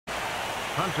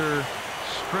Hunter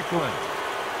Strickland.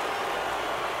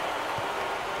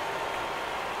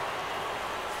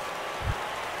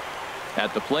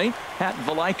 At the plate, Pat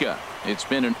Valaika. It's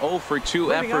been an 0 for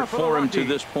 2 effort for him to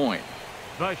this point.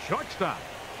 The shortstop,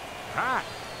 Pat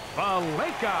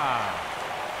Valaika.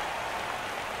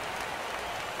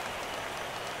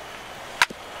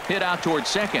 Hit out towards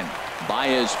second.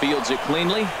 Baez fields it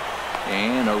cleanly,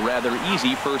 and a rather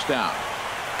easy first out.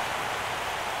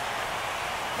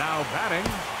 Now batting,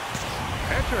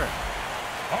 pitcher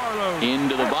Carlos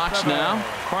into the box Estevez. now,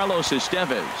 Carlos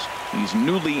Estevez. He's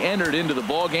newly entered into the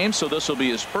ball game, so this will be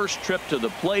his first trip to the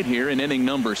plate here in inning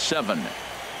number 7.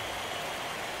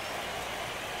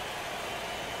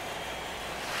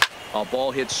 A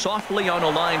ball hit softly on a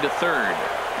line to third,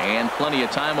 and plenty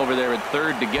of time over there at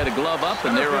third to get a glove up,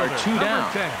 and there are 2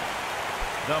 down. 10,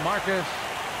 DeMarcus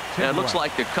And it looks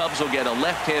like the Cubs will get a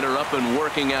left-hander up and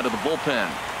working out of the bullpen.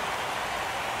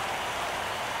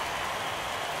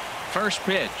 First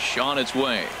pitch on its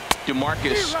way.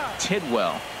 DeMarcus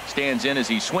Tidwell stands in as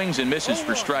he swings and misses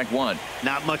for strike 1.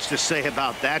 Not much to say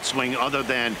about that swing other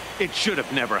than it should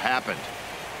have never happened.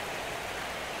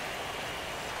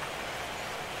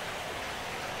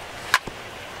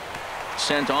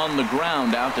 Sent on the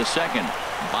ground out to second.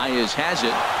 Baez has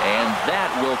it, and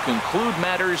that will conclude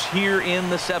matters here in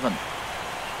the 7th.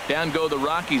 Down go the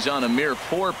Rockies on a mere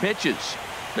 4 pitches.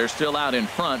 They're still out in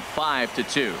front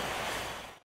 5-2.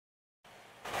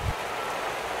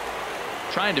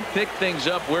 Trying to pick things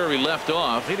up where we left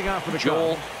off. Leading off for the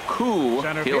Joel Koo.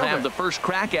 Center He'll fielder. have the first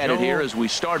crack at it here as we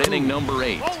start inning number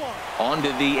 8. On to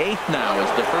the 8th now as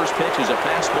the first pitch is a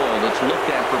fastball that's looked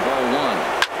at for ball 1.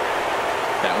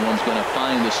 That one's going to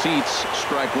find the seats.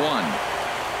 Strike 1.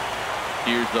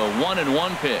 Here's the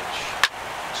 1-1 pitch.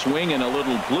 Swing and a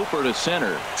little blooper to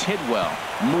center. Tidwell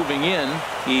moving in.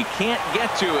 He can't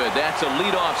get to it. That's a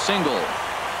leadoff single.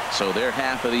 So their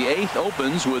half of the 8th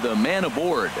opens with a man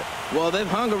aboard. Well, they've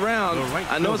hung around.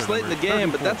 I know it's late in the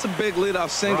game, but that's a big leadoff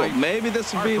single. Maybe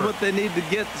this will be what they need to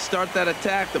get to start that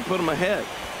attack to put them ahead.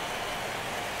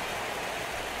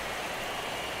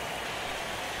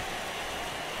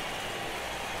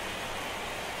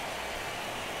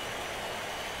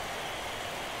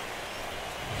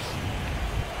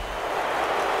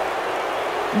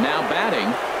 Now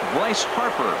batting, Bryce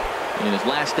Harper. In his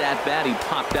last at bat, he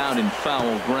popped out in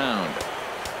foul ground.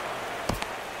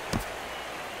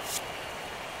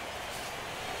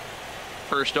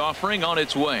 First offering on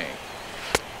its way.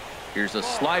 Here's a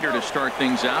slider to start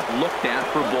things out, looked at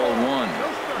for ball 1.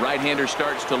 Right-hander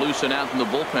starts to loosen out in the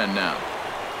bullpen now.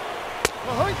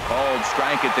 Called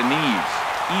strike at the knees.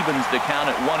 Evens the count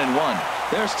at 1-1.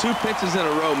 There's 2 pitches in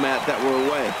a row, Matt, that were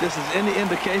away. If this is any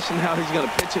indication how he's going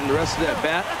to pitch it in the rest of that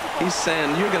bat, he's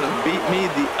saying you're going to beat me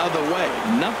the other way.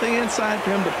 Nothing inside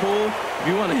for him to pull.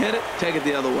 If you want to hit it, take it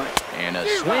the other way. And a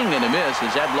swing and a miss.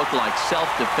 Does that look like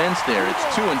self-defense there? It's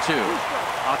 2-2.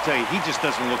 I'll tell you, he just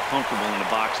doesn't look comfortable in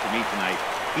the box to me tonight.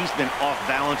 He's been off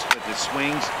balance with his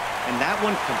swings, and that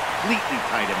one completely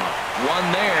tied him up. One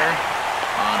there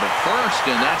on to first,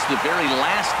 and that's the very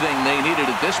last thing they needed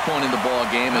at this point in the ball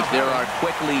game, as there are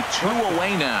quickly 2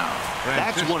 away now.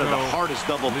 That's one of the hardest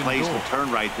double plays to turn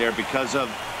right there because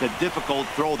of the difficult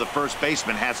throw the first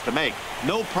baseman has to make.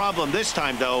 No problem this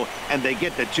time, though, and they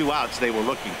get the 2 outs they were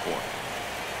looking for.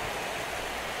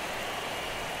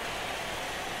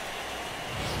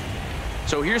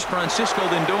 So here's Francisco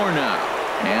Lindor now,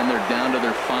 and they're down to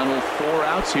their final 4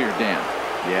 outs here, Dan.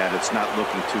 Yeah, that's not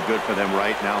looking too good for them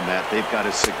right now, Matt. They've got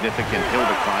a significant hill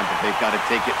to climb, but they've got to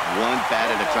take it one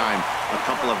bat at a time. A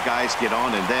couple of guys get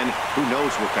on, and then who knows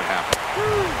what could happen.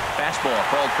 Fastball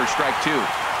called for strike 2.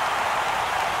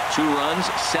 2 runs,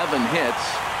 7 hits.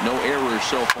 No errors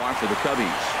so far for the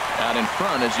Cubbies. Out in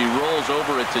front as he rolls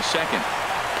over it to second.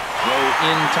 Throw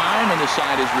in time, and the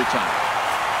side is retired.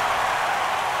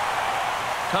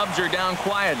 Cubs are down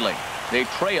quietly. They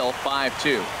trail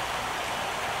 5-2.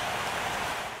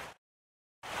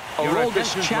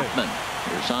 Aroldis Chapman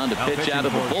is on to pitch out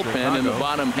of the bullpen in the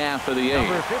bottom half of the 8th.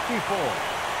 Number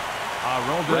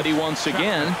 54. Ready once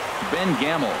again, Ben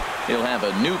Gamel. He'll have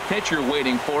a new pitcher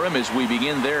waiting for him as we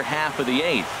begin their half of the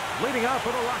 8th. Leading off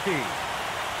for the Rockies,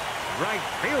 right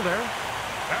fielder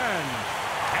Ben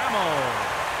Gamel.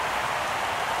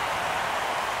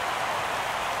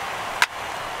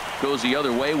 Goes the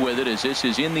other way with it as this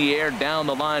is in the air down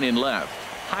the line in left.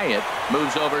 Hyatt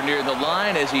moves over near the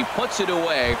line as he puts it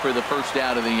away for the first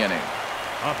out of the inning.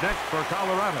 Up next for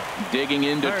Colorado. Digging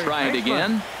in to try it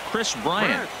again. Chris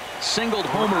Bryant singled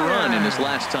homer run in his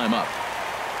last time up.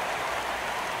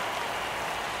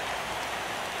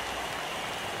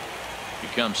 He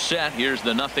comes set. Here's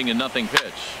the 0-0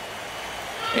 pitch.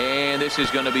 And this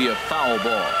is going to be a foul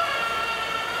ball.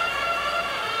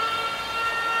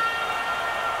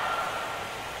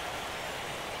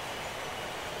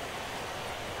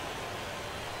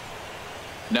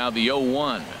 Now the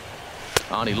 0-1.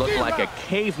 Oh, he looked like a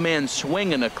caveman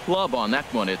swinging a club on that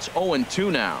one. It's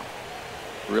 0-2 now.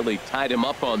 Really tied him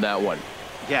up on that one.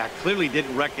 Yeah, clearly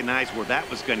didn't recognize where that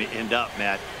was going to end up,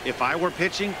 Matt. If I were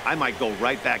pitching, I might go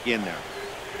right back in there.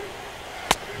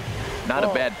 Not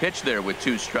a bad pitch there with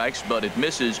 2 strikes, but it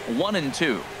misses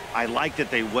 1-2. I like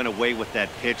that they went away with that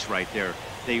pitch right there.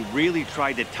 They really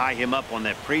tried to tie him up on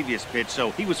that previous pitch,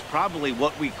 so he was probably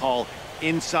what we call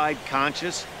inside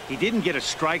conscious. He didn't get a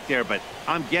strike there, but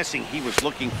I'm guessing he was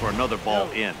looking for another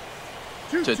ball in.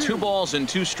 To 2 balls and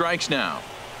 2 strikes now.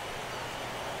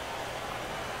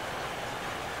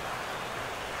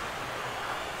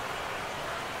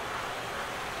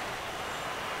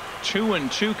 Two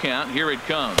and 2 count. Here it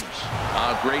comes.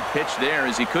 A great pitch there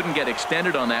as he couldn't get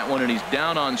extended on that one, and he's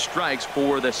down on strikes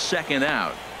for the 2nd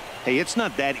out. Hey, it's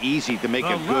not that easy to make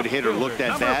a good hitter look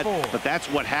that bad, but that's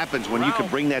what happens when you can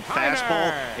bring that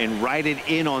fastball and ride it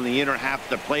in on the inner half of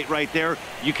the plate right there.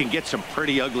 You can get some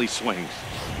pretty ugly swings.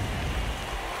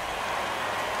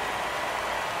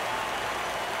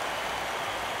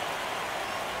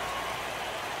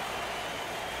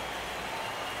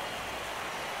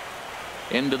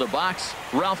 Into the box,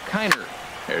 Ralph Kiner.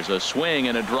 There's a swing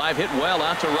and a drive hit well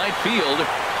out to right field.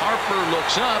 Harper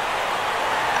looks up.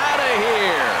 Out of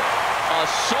here. A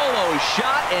solo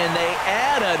shot, and they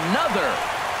add another.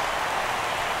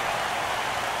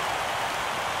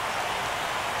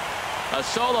 A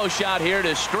solo shot here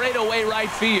to straightaway right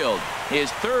field.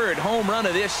 His 3rd home run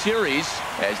of this series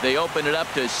as they open it up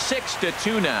to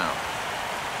 6-2 now.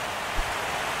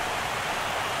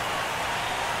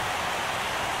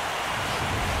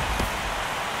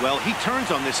 Well, he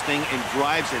turns on this thing and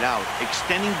drives it out,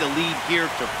 extending the lead here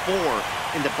to 4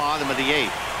 in the bottom of the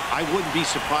 8th. I wouldn't be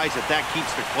surprised if that keeps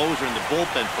the closer in the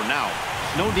bullpen for now.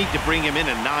 No need to bring him in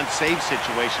a non-save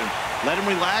situation. Let him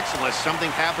relax unless something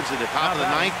happens at the top of the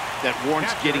 9th that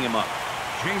warrants getting him up.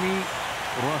 Jamie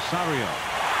Rosario.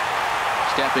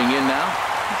 Stepping in now,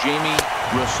 Jamie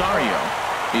Rosario.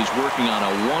 He's working on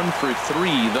a 1 for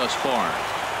 3 thus far.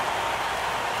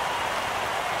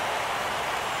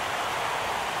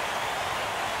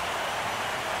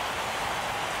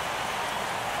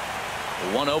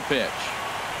 1-0 pitch.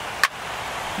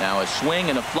 Now a swing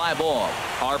and a fly ball.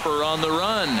 Harper on the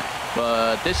run,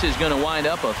 but this is going to wind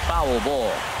up a foul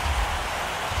ball.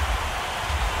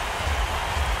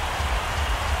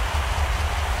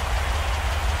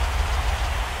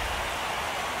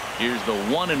 Here's the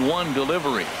 1-1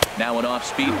 delivery. Now an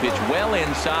off-speed pitch well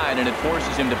inside, and it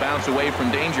forces him to bounce away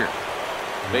from danger.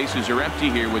 Bases are empty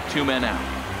here with 2 men out.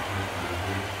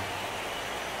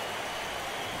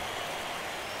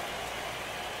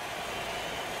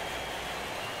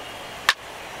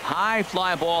 High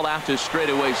fly ball out to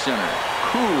straightaway center.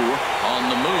 Koo on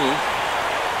the move.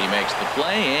 He makes the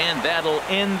play, and that'll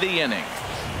end the inning.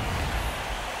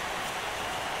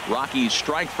 Rockies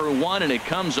strike for 1, and it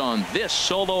comes on this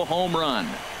solo home run.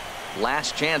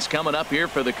 Last chance coming up here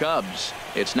for the Cubs.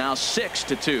 It's now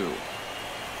 6-2.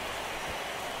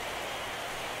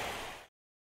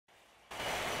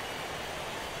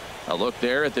 A look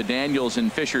there at the Daniels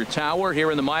and Fisher Tower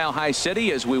here in the Mile High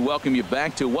City as we welcome you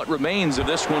back to what remains of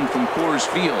this one from Coors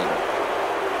Field.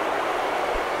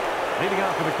 Leading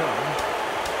off for the Cubs,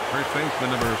 first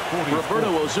baseman number 44.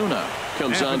 Roberto Ozuna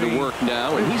comes on to work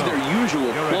now, and he's their usual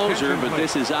closer, but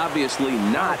this is obviously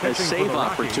not a save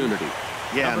opportunity.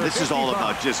 Yeah, and this is all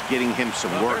about just getting him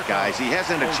some work, guys. He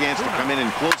hasn't had a chance to come in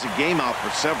and close the game out for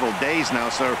several days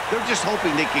now, so they're just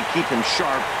hoping they can keep him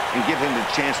sharp and give him the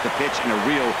chance to pitch in a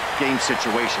real game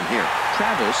situation here.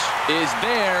 Travis is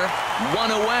there,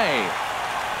 1 away.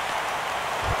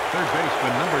 Third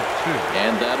baseman number 2.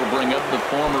 And that'll bring up the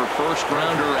former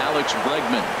first-rounder Alex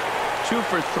Bregman. 2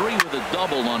 for 3 with a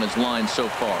double on his line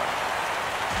so far.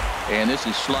 And this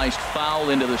is sliced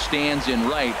foul into the stands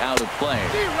in right, out of play.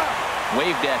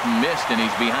 Waved at and missed, and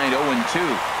he's behind 0-2.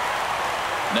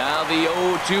 Now the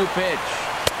 0-2 pitch.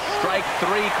 Strike 3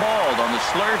 called on the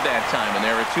slurve that time, and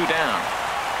there are 2 down.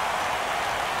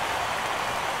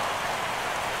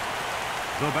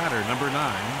 The batter, number 9,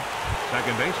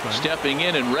 second baseman. Stepping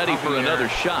in and ready for another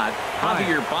shot,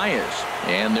 Javier Baez.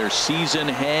 And their season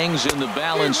hangs in the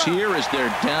balance here as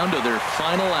they're down to their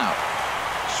final out.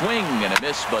 Swing and a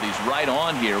miss, but he's right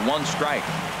on here. 1 strike.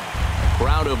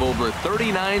 Crowd of over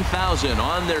 39,000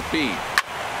 on their feet.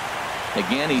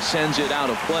 Again, he sends it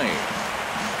out of play.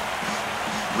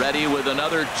 Ready with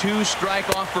another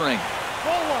 2-strike offering.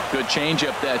 Good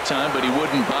changeup that time, but he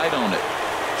wouldn't bite on it.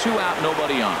 2 out,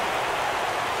 nobody on.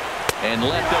 And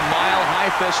let the mile-high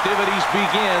festivities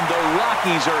begin. The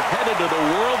Rockies are headed to the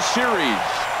World Series.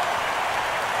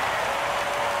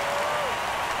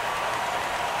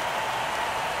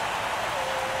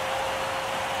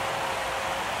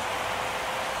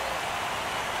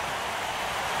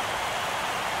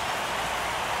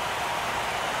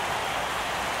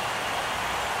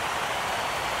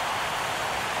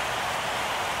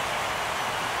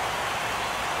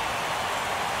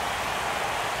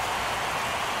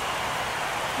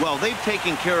 Well, they've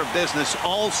taken care of business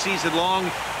all season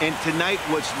long, and tonight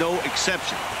was no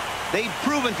exception. They've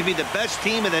proven to be the best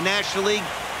team in the National League.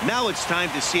 Now it's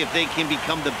time to see if they can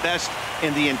become the best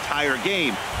in the entire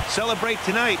game. Celebrate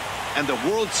tonight, and the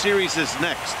World Series is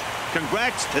next.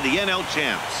 Congrats to the NL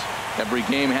champs. Every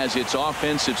game has its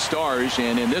offensive stars,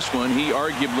 and in this one, he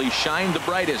arguably shined the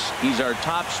brightest. He's our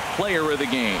top player of the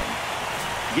game.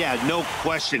 Yeah, no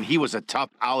question. He was a tough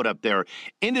out up there.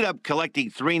 Ended up collecting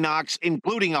 3 knocks,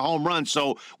 including a home run.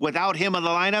 So without him in the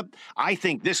lineup, I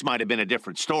think this might have been a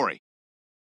different story.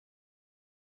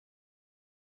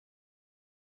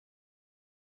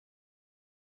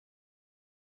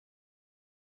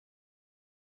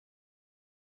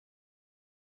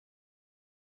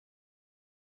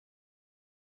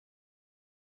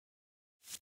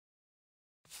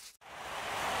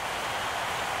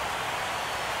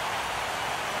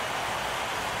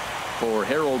 For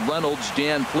Harold Reynolds,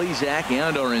 Dan Plesac,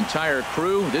 and our entire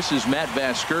crew, this is Matt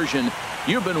Vasgersian.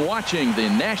 You've been watching the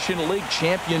National League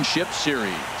Championship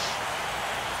Series.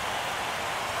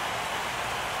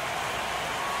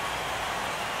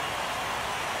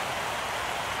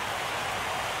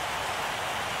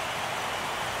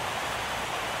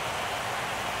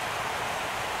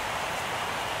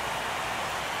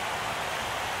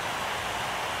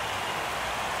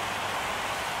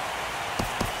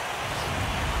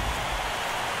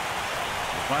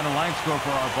 Final line score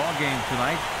for our ball game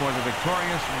tonight for the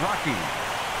victorious Rockies.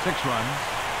 6 runs,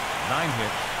 9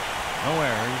 hits, no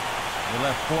errors. They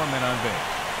left 4 men on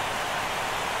base.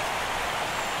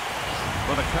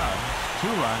 For the Cubs,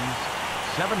 2 runs,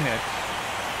 7 hits,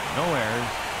 no errors.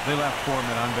 They left 4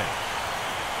 men on base.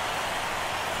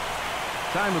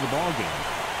 Time of the ball game,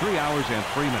 3 hours and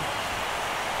 3 minutes.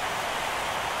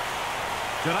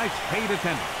 Tonight's paid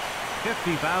attendance,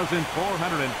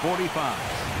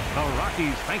 50,445. The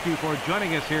Rockies thank you for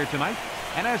joining us here tonight.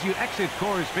 And as you exit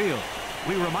Coors Field,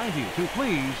 we remind you to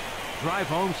please drive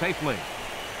home safely.